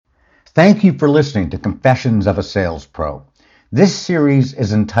Thank you for listening to Confessions of a Sales Pro. This series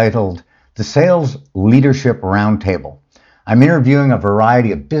is entitled The Sales Leadership Roundtable. I'm interviewing a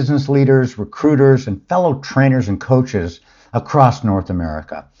variety of business leaders, recruiters, and fellow trainers and coaches across North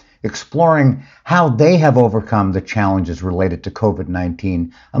America, exploring how they have overcome the challenges related to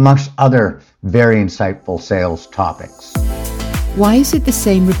COVID-19, amongst other very insightful sales topics. Why is it the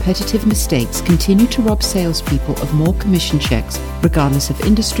same repetitive mistakes continue to rob salespeople of more commission checks, regardless of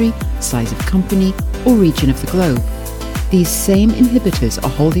industry, size of company, or region of the globe? These same inhibitors are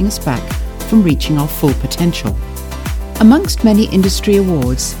holding us back from reaching our full potential. Amongst many industry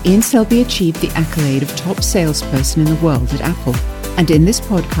awards, Ian Selby achieved the accolade of top salesperson in the world at Apple. And in this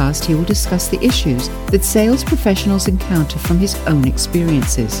podcast, he will discuss the issues that sales professionals encounter from his own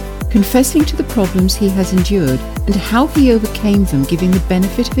experiences, confessing to the problems he has endured and how he overcame them, giving the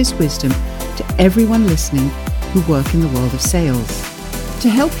benefit of his wisdom to everyone listening who work in the world of sales. To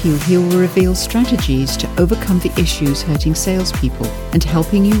help you, he will reveal strategies to overcome the issues hurting salespeople and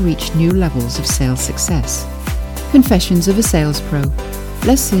helping you reach new levels of sales success. Confessions of a Sales Pro.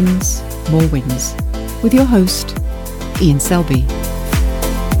 Less sins, more wins. With your host, Ian Selby.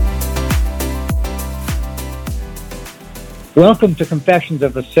 Welcome to Confessions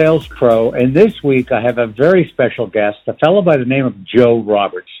of a Sales Pro, and this week I have a very special guest, a fellow by the name of Joe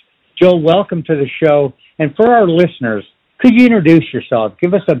Roberts. Joe, welcome to the show, and for our listeners, could you introduce yourself?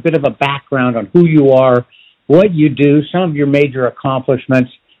 Give us a bit of a background on who you are, what you do, some of your major accomplishments,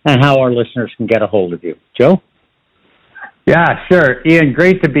 and how our listeners can get a hold of you. Joe? Yeah, sure. Ian,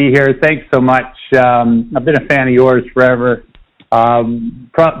 great to be here. Thanks so much. I've been a fan of yours forever.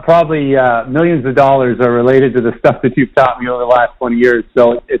 Probably millions of dollars are related to the stuff that you've taught me over the last 20 years,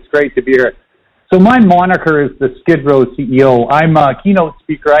 so it's great to be here. So my moniker is the Skid Row CEO. I'm a keynote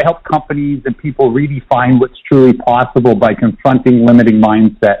speaker. I help companies and people redefine what's truly possible by confronting limiting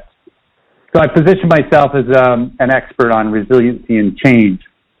mindsets. So I position myself as an expert on resiliency and change.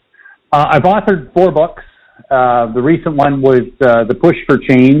 I've authored 4 books. The recent one was The Push for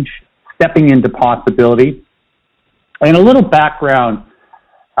Change, Stepping into Possibility. And a little background,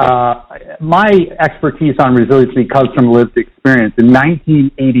 my expertise on resiliency comes from lived experience. In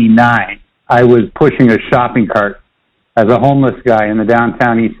 1989, I was pushing a shopping cart as a homeless guy in the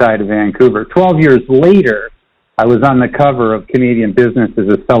downtown east side of Vancouver. 12 years later, I was on the cover of Canadian Business as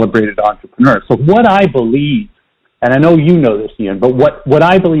a celebrated entrepreneur. So what I believe, and I know you know this, Ian, but what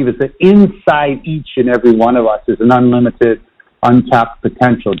I believe is that inside each and every one of us is an unlimited, untapped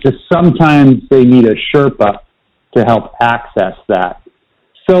potential. Just sometimes they need a Sherpa to help access that.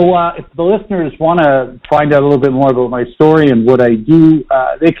 So if the listeners want to find out a little bit more about my story and what I do,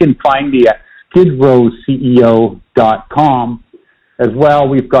 they can find me at skidrowceo.com. As well,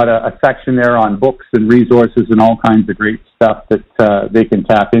 we've got a section there on books and resources and all kinds of great stuff that they can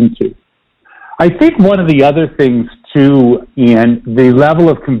tap into. I think one of the other things, too, Ian, the level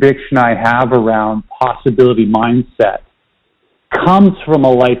of conviction I have around possibility mindset comes from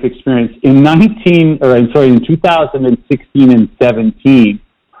a life experience. In 2016 and 17,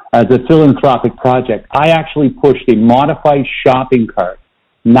 as a philanthropic project, I actually pushed a modified shopping cart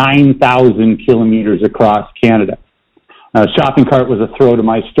 9,000 kilometers across Canada. A shopping cart was a throw to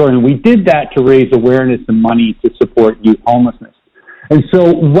my store, and we did that to raise awareness and money to support youth homelessness. And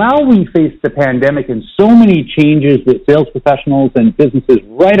so while we face the pandemic and so many changes that sales professionals and businesses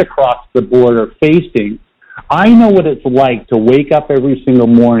right across the board are facing, I know what it's like to wake up every single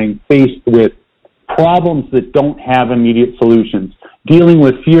morning faced with problems that don't have immediate solutions, dealing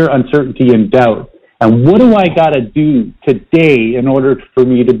with fear, uncertainty, and doubt. And what do I got to do today in order for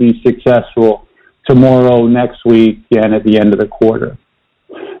me to be successful tomorrow, next week, and at the end of the quarter?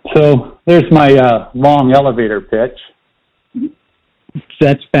 So there's my long elevator pitch.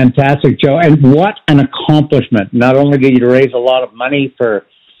 That's fantastic, Joe. And what an accomplishment. Not only did you raise a lot of money for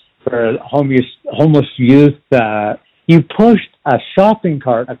homeless youth, you pushed a shopping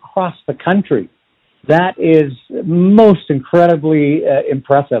cart across the country. That is most incredibly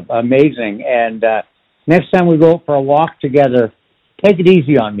impressive, amazing. And next time we go for a walk together, take it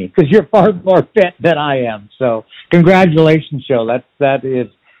easy on me because you're far more fit than I am. So congratulations, Joe. That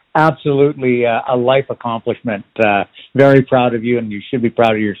is absolutely a life accomplishment. Very proud of you, and you should be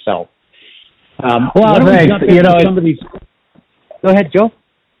proud of yourself. Well, thanks. Go ahead, Joe.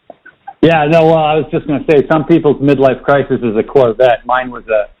 Yeah, no, well, I was just going to say, some people's midlife crisis is a Corvette. Mine was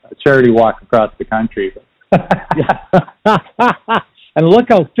a charity walk across the country. And look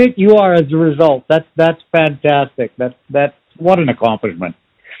how fit you are as a result. That's fantastic. That's what an accomplishment.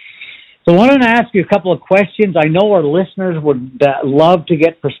 So I wanted to ask you a couple of questions. I know our listeners would love to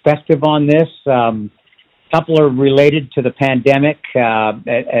get perspective on this. couple are related to the pandemic,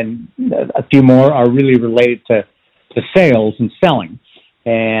 and a few more are really related to sales and selling.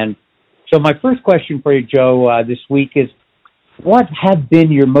 And so my first question for you, Joe, this week is, what have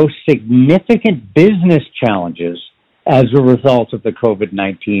been your most significant business challenges as a result of the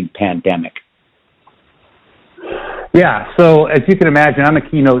COVID-19 pandemic? Yeah, so as you can imagine, I'm a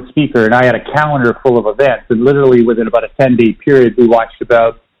keynote speaker, and I had a calendar full of events, and literally within about a 10-day period, we watched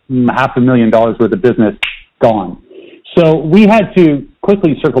about $500,000 worth of business gone. So we had to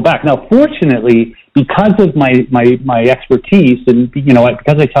quickly circle back. Now, fortunately, because of my expertise, and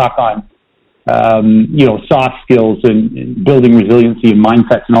because I talk on soft skills and building resiliency and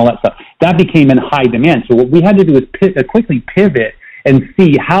mindsets and all that stuff, that became in high demand. So what we had to do is quickly pivot and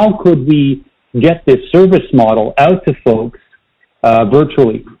see how could we get this service model out to folks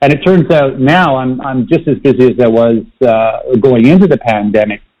virtually. And it turns out now I'm just as busy as I was going into the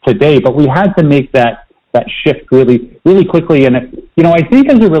pandemic today, but we had to make that shift really, really quickly. And I think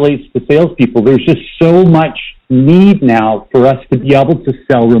as it relates to salespeople, there's just so much need now for us to be able to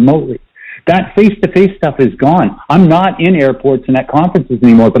sell remotely. That face-to-face stuff is gone. I'm not in airports and at conferences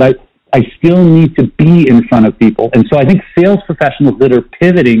anymore, but I still need to be in front of people. And so I think sales professionals that are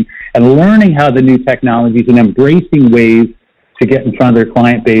pivoting and learning how the new technologies and embracing ways to get in front of their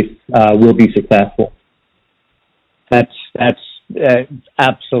client base will be successful. That's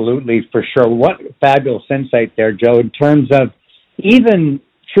absolutely for sure. What fabulous insight there, Joe, in terms of even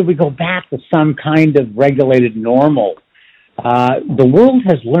should we go back to some kind of regulated normal? The world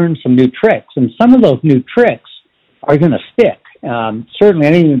has learned some new tricks, and some of those new tricks are going to stick. Certainly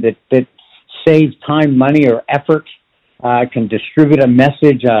anything that saves time, money, or effort, can distribute a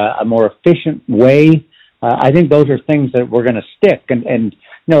message a more efficient way. I think those are things that we're going to stick. And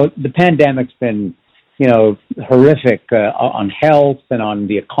the pandemic's been, horrific on health and on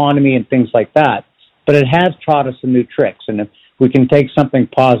the economy and things like that. But it has taught us some new tricks. And if we can take something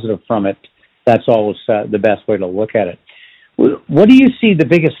positive from it, that's always the best way to look at it. What do you see the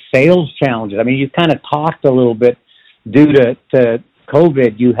biggest sales challenges? I mean, you kind of talked a little bit due to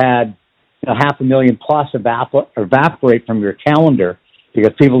COVID. You had 500,000 plus evaporate from your calendar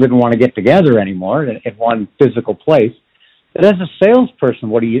because people didn't want to get together anymore in one physical place. But as a salesperson,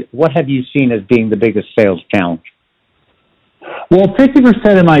 what have you seen as being the biggest sales challenge? Well,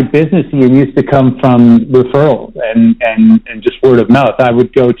 50% of my business, Ian, used to come from referrals and just word of mouth. I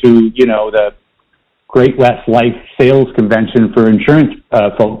would go to, the Great West Life sales convention for insurance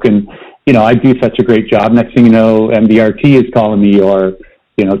folk, and, I do such a great job. Next thing you know, MDRT is calling me, or,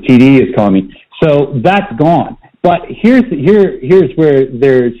 TD is calling me. So that's gone. But here's where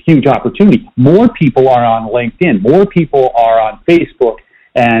there's huge opportunity. More people are on LinkedIn. More people are on Facebook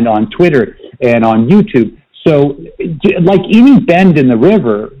and on Twitter and on YouTube. So like any bend in the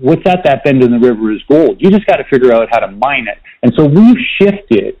river, without that bend in the river is gold. You just got to figure out how to mine it. And so we've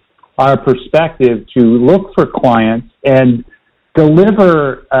shifted our perspective to look for clients and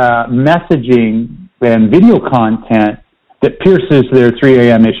deliver messaging and video content that pierces their 3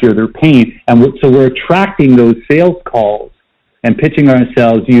 a.m. issue or their pain. And so we're attracting those sales calls and pitching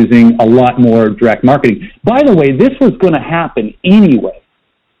ourselves using a lot more direct marketing. By the way, this was going to happen anyway.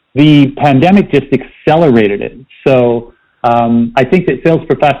 The pandemic just accelerated it. So I think that sales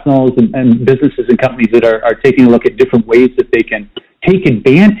professionals and businesses and companies that are taking a look at different ways that they can take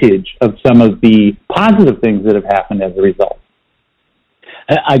advantage of some of the positive things that have happened as a result.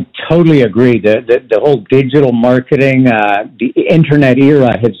 I totally agree. The whole digital marketing, the internet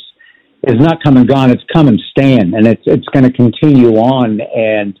era has not come and gone. It's come and staying, and it's going to continue on.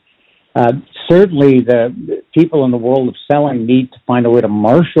 And certainly, the people in the world of selling need to find a way to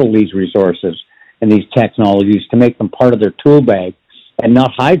marshal these resources and these technologies to make them part of their tool bag and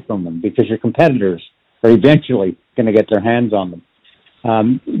not hide from them, because your competitors are eventually going to get their hands on them.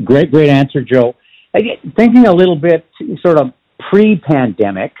 Great answer, Joe. Thinking a little bit sort of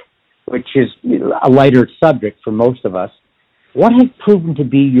pre-pandemic, which is a lighter subject for most of us, what has proven to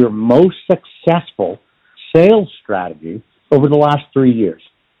be your most successful sales strategy over the last 3 years?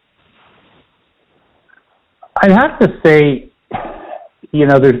 I'd have to say,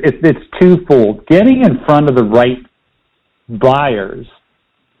 it's twofold. Getting in front of the right buyers,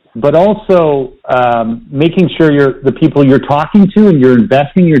 but also making sure the people you're talking to and you're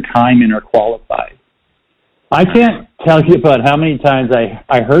investing your time in are qualified. I can't tell you about how many times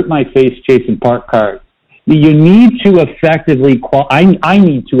I hurt my face chasing park cars. You need to effectively I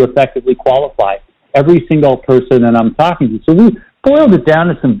need to effectively qualify every single person that I'm talking to. So we boiled it down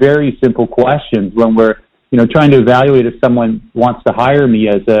to some very simple questions when we're trying to evaluate if someone wants to hire me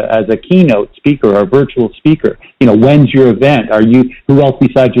as a keynote speaker or a virtual speaker. When's your event? Who else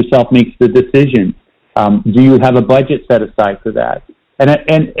besides yourself makes the decision? Do you have a budget set aside for that?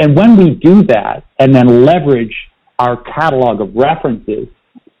 And when we do that and then leverage our catalog of references,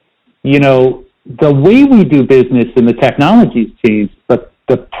 you know, the way we do business and the technology's changed, but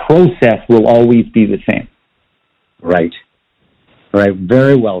the process will always be the same. Right. Right.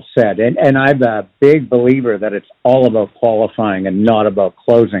 Very well said. And I'm a big believer that it's all about qualifying and not about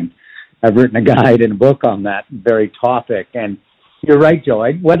closing. I've written a guide and a book on that very topic. And you're right, Joe.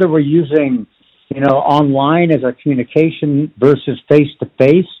 Whether we're using, you know, online as our communication versus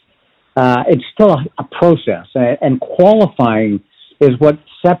face-to-face, it's still a process. And qualifying is what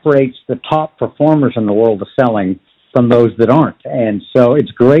separates the top performers in the world of selling from those that aren't. And so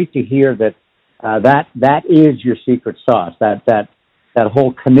it's great to hear that that is your secret sauce, that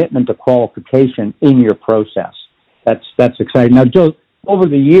whole commitment to qualification in your process. That's exciting. Now, Joe, over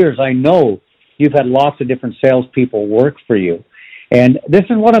the years, I know you've had lots of different salespeople work for you. And this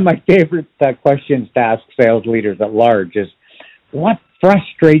is one of my favorite questions to ask sales leaders at large is, what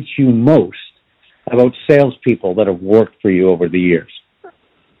frustrates you most about salespeople that have worked for you over the years?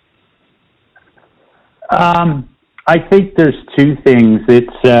 I think there's two things.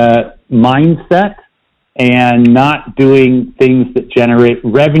 It's mindset and not doing things that generate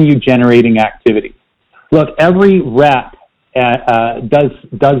revenue-generating activity. Look, every rep does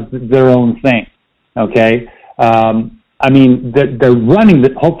their own thing. Okay, I mean they're running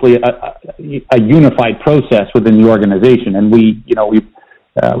hopefully a unified process within the organization, and we've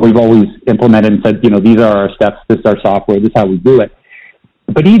always implemented and said, you know, these are our steps, this is our software, this is how we do it.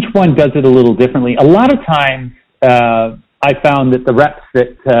 But each one does it a little differently. A lot of times, I found that the reps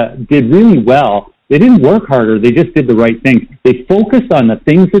that did really well, they didn't work harder, they just did the right things. They focused on the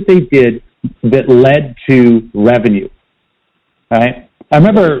things that they did that led to revenue, right? I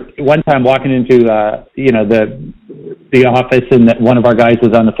remember one time walking into, the office, and that one of our guys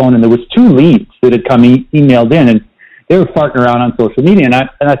was on the phone, and there was 2 leads that had come emailed in, and they were farting around on social media, and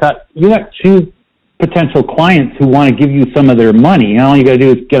I thought, you got 2 potential clients who want to give you some of their money, and all you got to do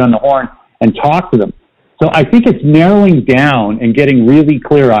is get on the horn and talk to them. So I think it's narrowing down and getting really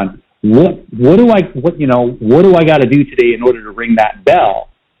clear on what do I got to do today in order to ring that bell,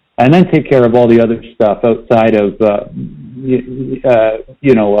 and then take care of all the other stuff outside of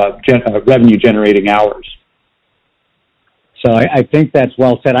revenue generating hours. So I think that's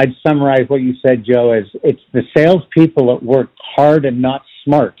well said. I'd summarize what you said, Joe, as it's the salespeople that work hard and not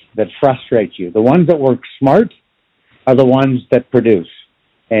smart that frustrate you. The ones that work smart are the ones that produce.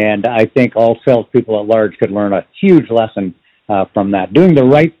 And I think all salespeople at large could learn a huge lesson from that. Doing the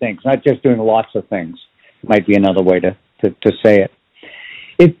right things, not just doing lots of things, might be another way to say it.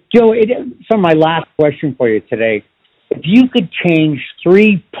 Joe, so my last question for you today. If you could change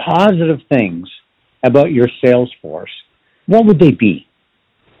 3 positive things about your sales force, what would they be?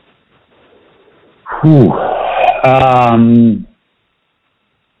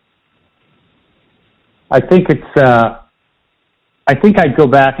 I think it's. I think I'd go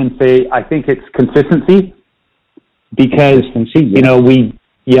back and say I think it's consistency, because you know we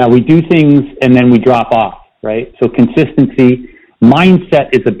do things and then we drop off, right? So consistency,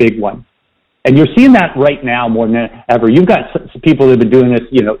 mindset is a big one, and you're seeing that right now more than ever. You've got some people that have been doing this,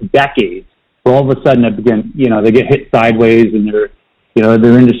 decades. Where all of a sudden, they get hit sideways, and their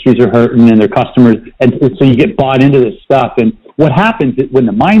industries are hurting, and their customers, and so you get bought into this stuff. And what happens is when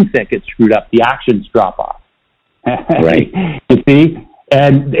the mindset gets screwed up, the actions drop off. Right. You see,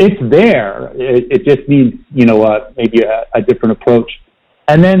 and it's there. It just needs, maybe a different approach.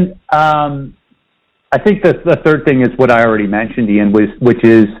 And then I think the third thing is what I already mentioned, Ian, which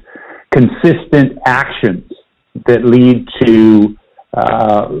is consistent actions that lead to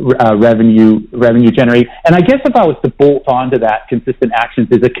revenue generate. And I guess if I was to bolt onto that, consistent actions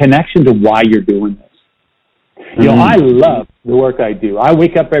is a connection to why you're doing this. Mm-hmm. I love the work I do. I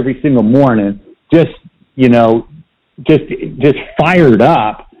wake up every single morning just fired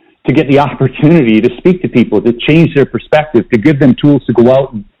up to get the opportunity to speak to people, to change their perspective, to give them tools to go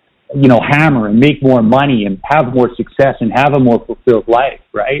out and, hammer and make more money and have more success and have a more fulfilled life,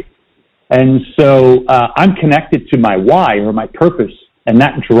 right? And so I'm connected to my why or my purpose, and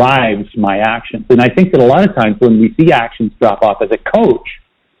that drives my actions. And I think that a lot of times when we see actions drop off as a coach,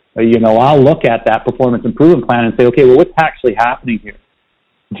 I'll look at that performance improvement plan and say, okay, well, what's actually happening here?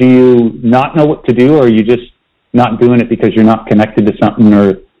 Do you not know what to do, or are you just not doing it because you're not connected to something,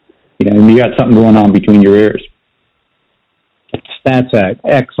 or, you got something going on between your ears? That's an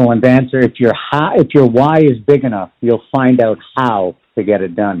excellent answer. If your why is big enough, you'll find out how to get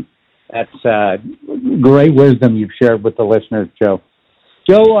it done. That's great wisdom you've shared with the listeners, Joe.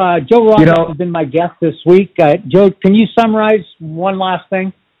 Joe Ross has been my guest this week. Joe, can you summarize one last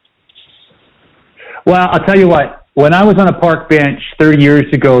thing? Well, I'll tell you what. When I was on a park bench 30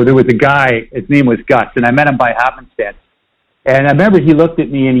 years ago, there was a guy, his name was Gus, and I met him by happenstance. And I remember he looked at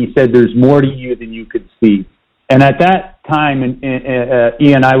me and he said, "There's more to you than you could see." And at that time,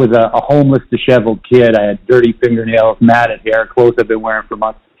 Ian, I was a homeless, disheveled kid. I had dirty fingernails, matted hair, clothes I've been wearing for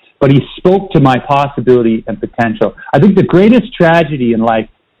months. But he spoke to my possibility and potential. I think the greatest tragedy in life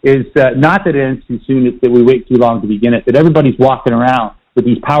is not that it ends too soon, it's that we wait too long to begin it, that everybody's walking around with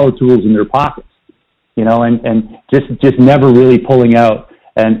these power tools in their pockets, and just never really pulling out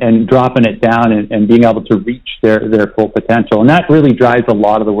and dropping it down and being able to reach their full potential. And that really drives a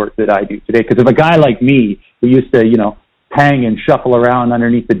lot of the work that I do today. Because if a guy like me, who used to, hang and shuffle around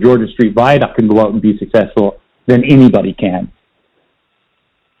underneath the Georgia Street Viaduct can go out and be successful, then anybody can.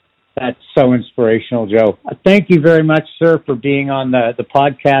 That's so inspirational, Joe. Thank you very much, sir, for being on the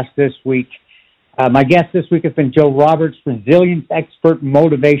podcast this week. My guest this week has been Joe Roberts, resilience expert,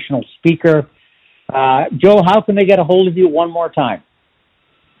 motivational speaker. Joe, how can they get a hold of you one more time?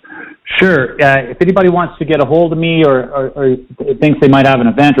 Sure. If anybody wants to get a hold of me or thinks they might have an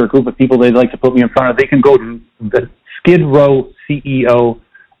event or a group of people they'd like to put me in front of, they can go to the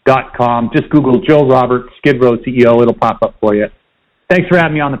skidrowceo.com. Just Google Joe Roberts, Skid Row CEO. It'll pop up for you. Thanks for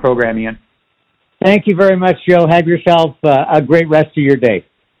having me on the program, Ian. Thank you very much, Joe. Have yourself a great rest of your day.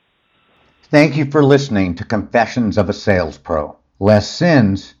 Thank you for listening to Confessions of a Sales Pro. Less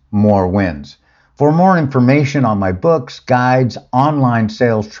sins, more wins. For more information on my books, guides, online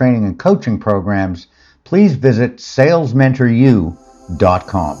sales training and coaching programs, please visit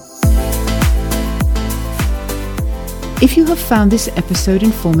salesmentoru.com. If you have found this episode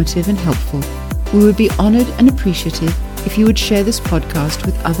informative and helpful, we would be honored and appreciative if you would share this podcast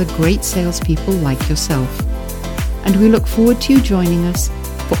with other great salespeople like yourself. And we look forward to you joining us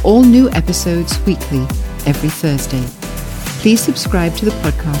for all new episodes weekly, every Thursday. Please subscribe to the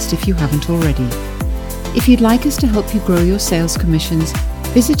podcast if you haven't already. If you'd like us to help you grow your sales commissions,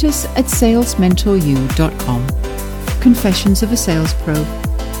 visit us at salesmentoru.com. Confessions of a Sales Pro.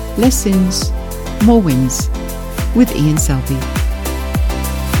 Less sins, more wins. With Ian Selby.